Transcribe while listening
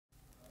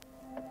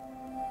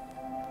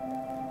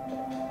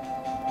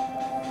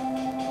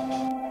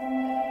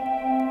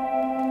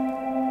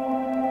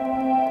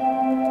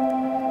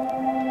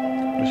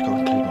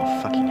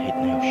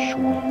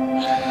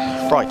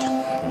Right.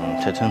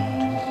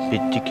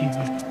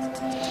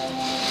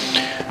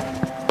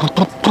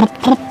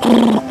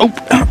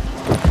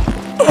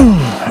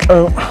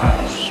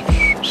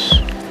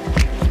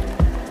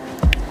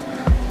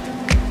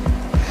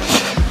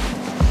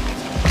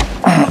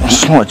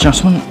 Slight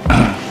adjustment.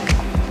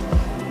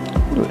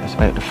 Look, that's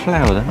about the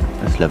flower there.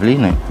 That's lovely,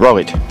 isn't it?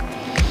 Right.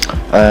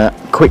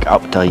 Quick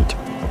update.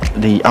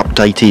 The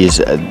update is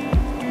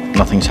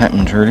nothing's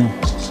happened really.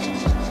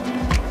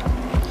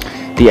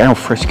 The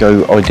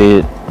alfresco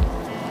idea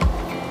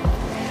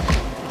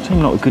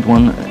seemed like a good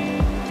one,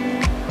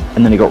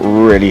 and then it got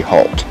really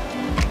hot.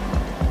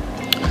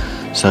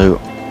 So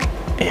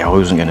yeah, I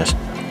wasn't going to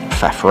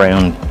faff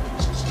around.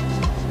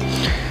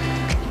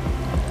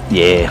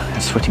 Yeah,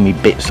 it's sweating me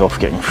bits off,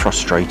 getting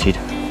frustrated.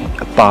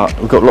 But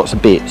we've got lots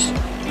of bits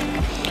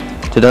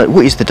today.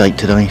 What is the date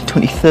today?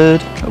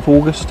 23rd of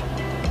August.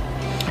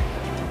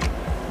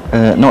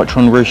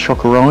 Nitron Rear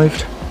Shock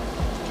arrived.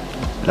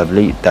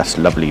 Lovely. That's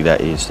lovely. That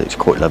is. That's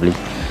quite lovely.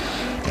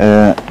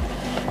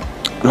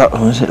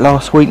 Was it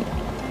last week?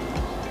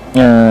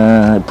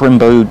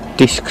 Brembo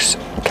discs,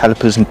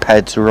 calipers, and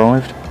pads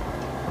arrived.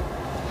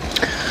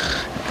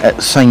 At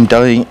the same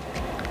day,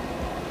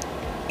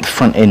 the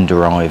front end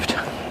arrived.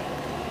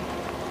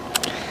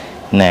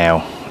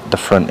 Now, the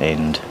front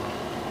end.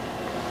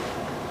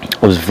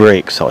 I was very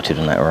excited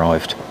when that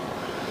arrived.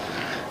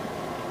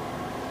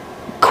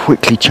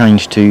 Quickly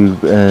changed to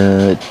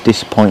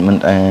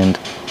disappointment and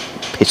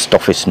pissed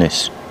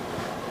offness.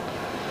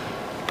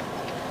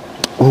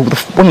 Well,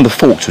 one of the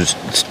fork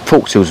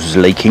seals was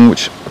leaking,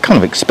 which I kind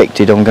of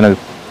expected. I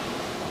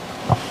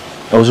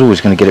was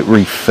always going to get it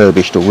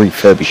refurbished or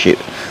refurbish it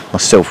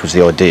myself was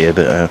the idea,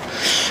 but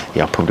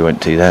yeah, I probably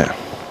won't do that.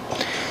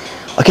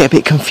 I get a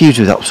bit confused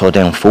with upside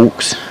down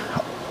forks.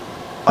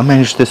 I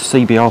managed the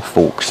CBR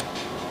forks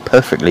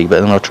perfectly,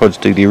 but then I tried to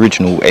do the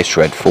original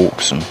SRAD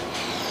forks and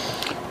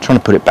trying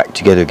to put it back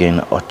together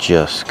again, I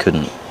just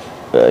couldn't.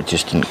 It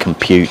just didn't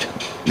compute.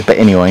 But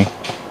anyway,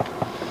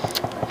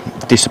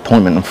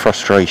 disappointment and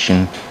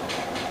frustration.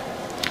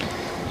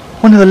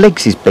 One of the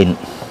legs is bent.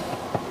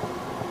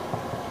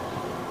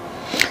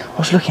 I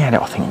was looking at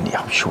it, I think,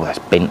 yeah, I'm sure that's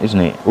bent, isn't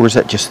it? Or is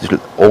that just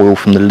the oil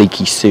from the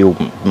leaky seal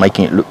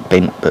making it look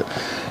bent? But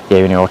yeah,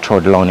 you know, I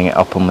tried lining it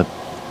up on the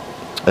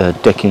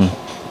decking.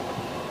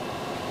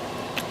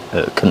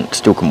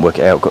 Still couldn't work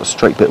it out. Got a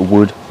straight bit of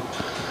wood,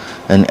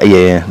 and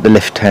yeah, the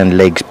left-hand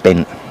leg's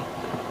bent.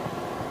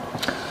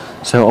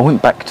 So I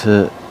went back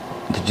to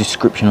the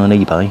description on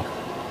eBay.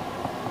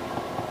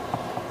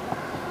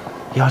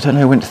 Yeah, I don't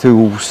know. Went through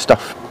all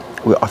stuff.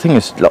 I think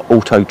it's like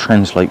auto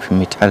translate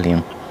from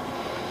Italian,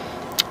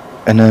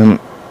 and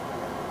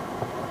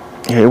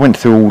yeah, it went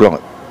through all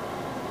like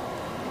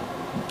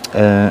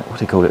what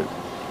do you call it?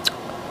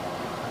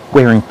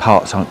 Wearing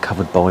parts aren't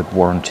covered by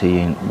warranty,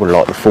 and well,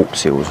 like the fork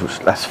seals, which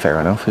that's fair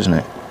enough, isn't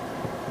it?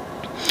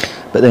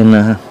 But then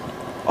I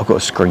got a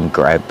screen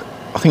grab.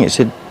 I think it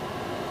said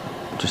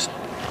just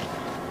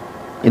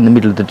in the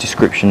middle of the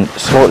description,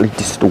 slightly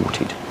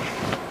distorted.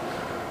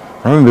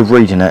 I remember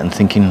reading that and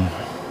thinking,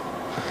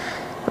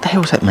 what the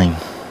hell does that mean?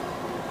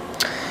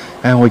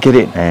 How I get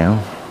it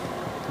now.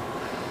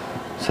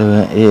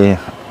 So yeah,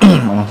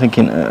 and I'm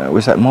thinking,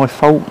 was that my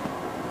fault?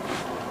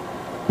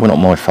 Well, not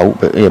my fault,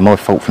 but yeah, my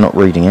fault for not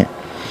reading it.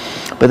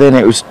 But then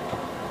it was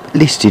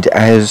listed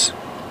as,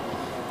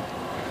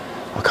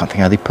 I can't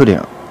think how they put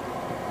it.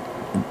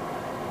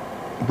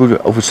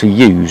 Obviously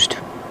used,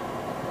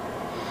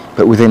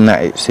 but within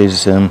that it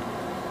says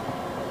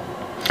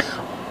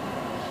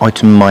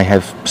item may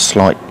have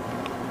slight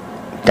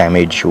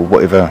damage or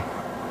whatever,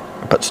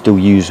 but still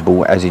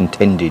usable as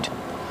intended.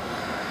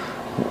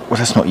 Well,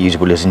 that's not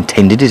usable as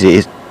intended, is it?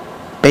 It's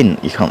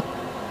bent. You can't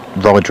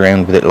ride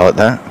around with it like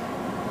that.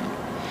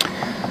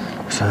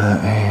 So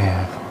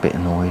yeah, a bit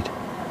annoyed.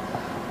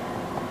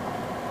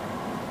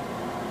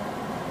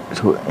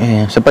 So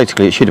yeah, so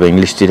basically it should have been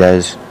listed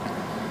as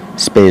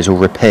spares or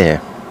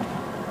repair.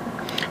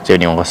 So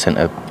anyway, I sent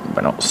a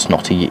not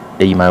snotty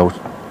email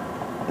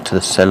to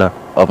the seller.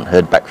 I haven't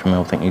heard back from him.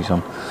 I think he's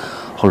on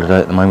holiday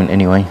at the moment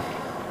anyway.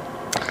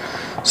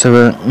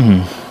 So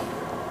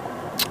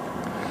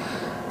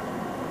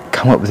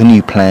come up with a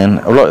new plan.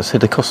 Like I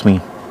said, they cost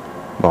me,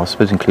 well, I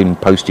suppose including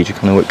postage, I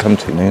kind of what it come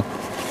to now.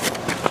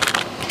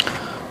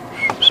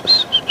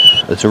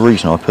 There's a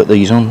reason I put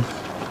these on.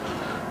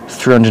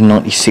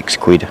 396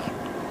 quid.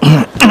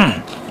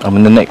 I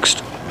mean, the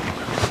next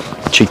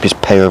cheapest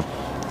pair of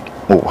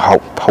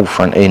whole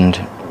front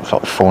end was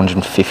like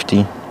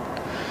 450.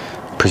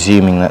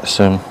 Presuming that's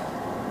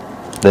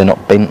they're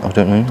not bent, I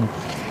don't know.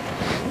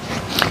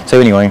 So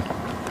anyway,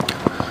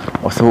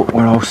 I thought,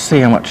 well, I'll see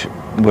how much.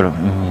 Well,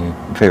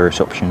 various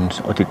options.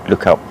 I did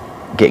look up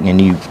getting a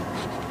new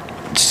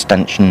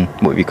stanchion,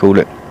 whatever you call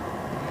it,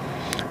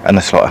 and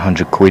that's like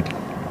 100 quid.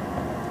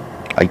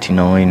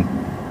 89,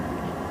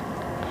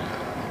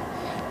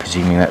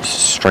 presuming that's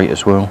straight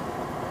as well.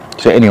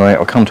 So anyway,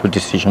 I'll come to a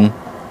decision.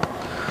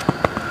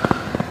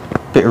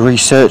 Bit of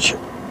research.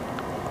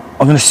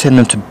 I'm going to send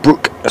them to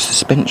Brook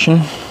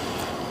Suspension.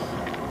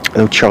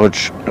 they'll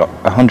charge like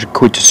 100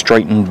 quid to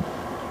straighten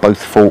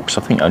both forks.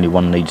 I think only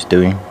one needs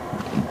doing,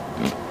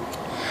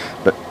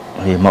 but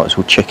you might as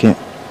well check it.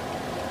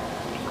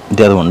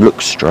 The other one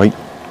looks straight,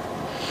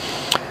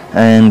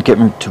 and get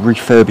them to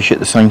refurbish it at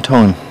the same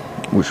time,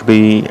 which will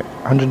be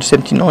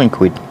 179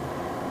 quid.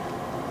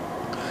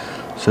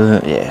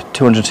 So yeah,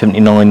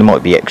 279. There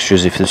might be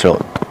extras if there's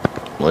like,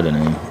 I don't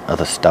know,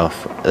 other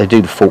stuff. They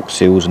do the fork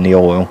seals and the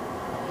oil,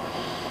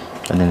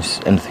 and then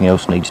if anything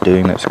else needs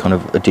doing, that's kind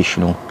of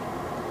additional.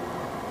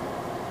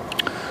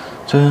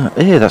 So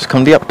yeah, that's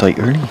kind of the update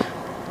really.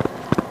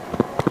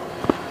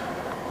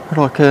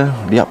 Like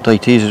the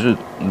update is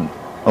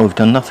I've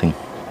done nothing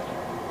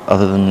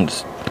other than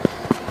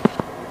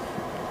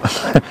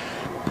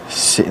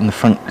sit in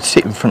front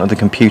of the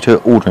computer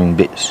ordering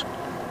bits.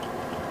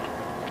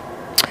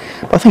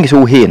 But I think it's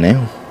all here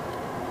now.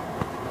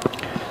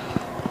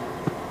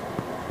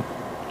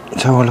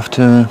 So I'll have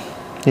to,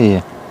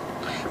 yeah,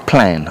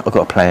 plan. I've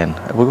got a plan.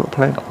 Have I got a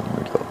plan? I haven't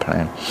really got a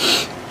plan.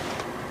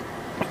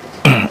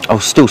 I'll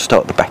still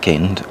start the back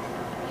end,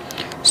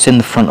 send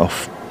the front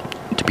off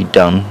to be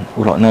done.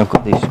 Well, like now I've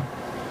got these.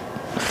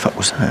 What the fuck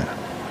was that?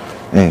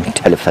 Oh,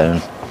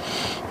 telephone.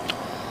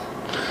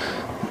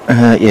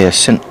 Yeah,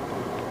 send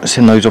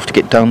those off to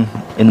get done.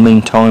 In the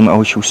meantime,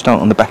 I shall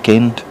start on the back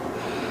end.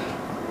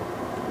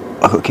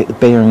 I've got to get the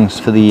bearings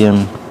for the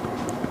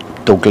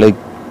dog leg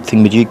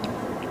thingamajig.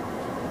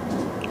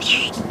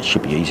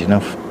 Should be easy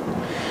enough.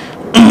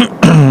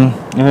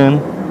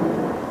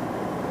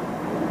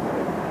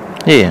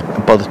 Yeah,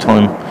 and by the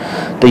time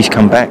these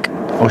come back,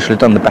 I shall have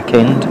done the back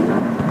end,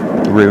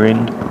 the rear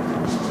end.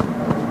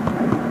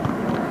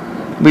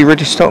 Be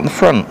ready to start on the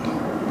front.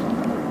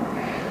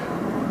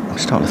 I'm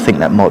starting to think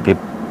that might be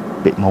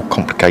a bit more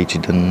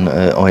complicated than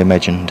I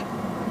imagined.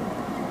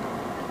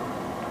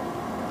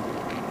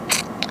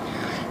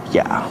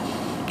 Yeah,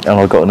 and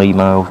I got an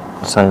email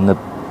saying the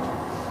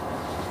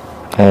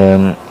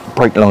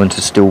brake lines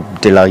are still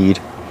delayed.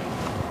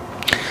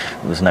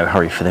 There's no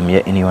hurry for them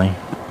yet anyway.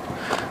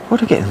 Why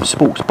do I get them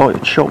sports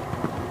bike shop?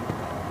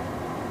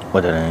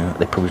 I don't know,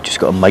 they probably just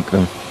got to make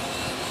them.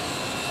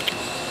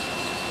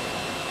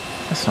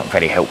 That's not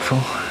very helpful.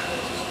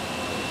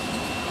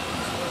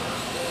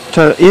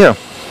 So yeah,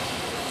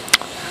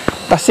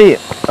 that's it,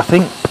 I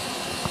think.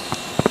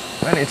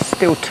 And it's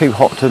still too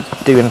hot to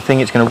do anything.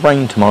 It's going to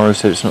rain tomorrow,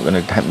 so it's not going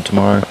to happen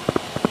tomorrow.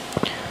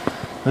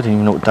 I don't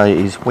even know what day it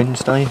is.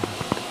 Wednesday?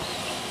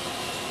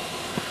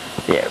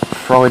 Yeah,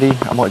 Friday.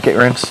 I might get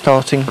around to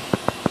starting.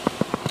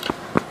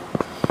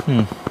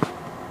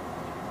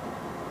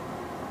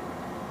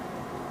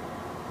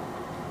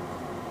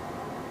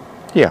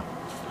 Yeah.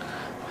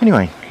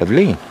 Anyway,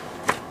 lovely.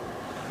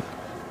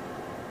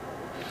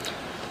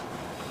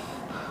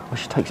 I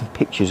should take some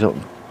pictures up,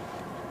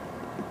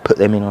 put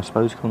them in, I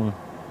suppose, can't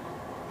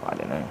I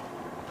don't know.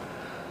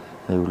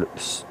 They all look,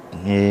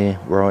 yeah,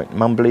 right,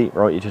 mumbly,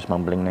 right, you're just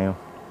mumbling now.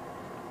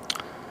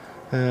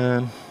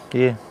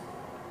 Yeah,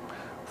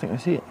 I think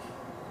that's it.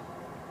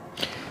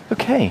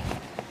 Okay.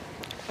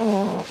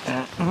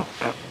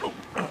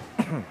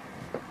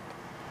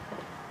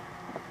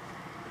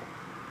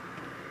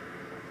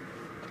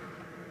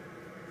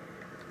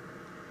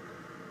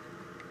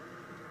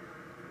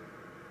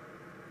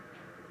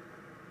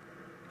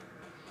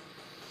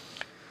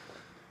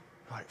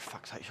 Right,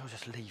 fuck's sake, shall I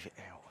just leave it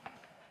out?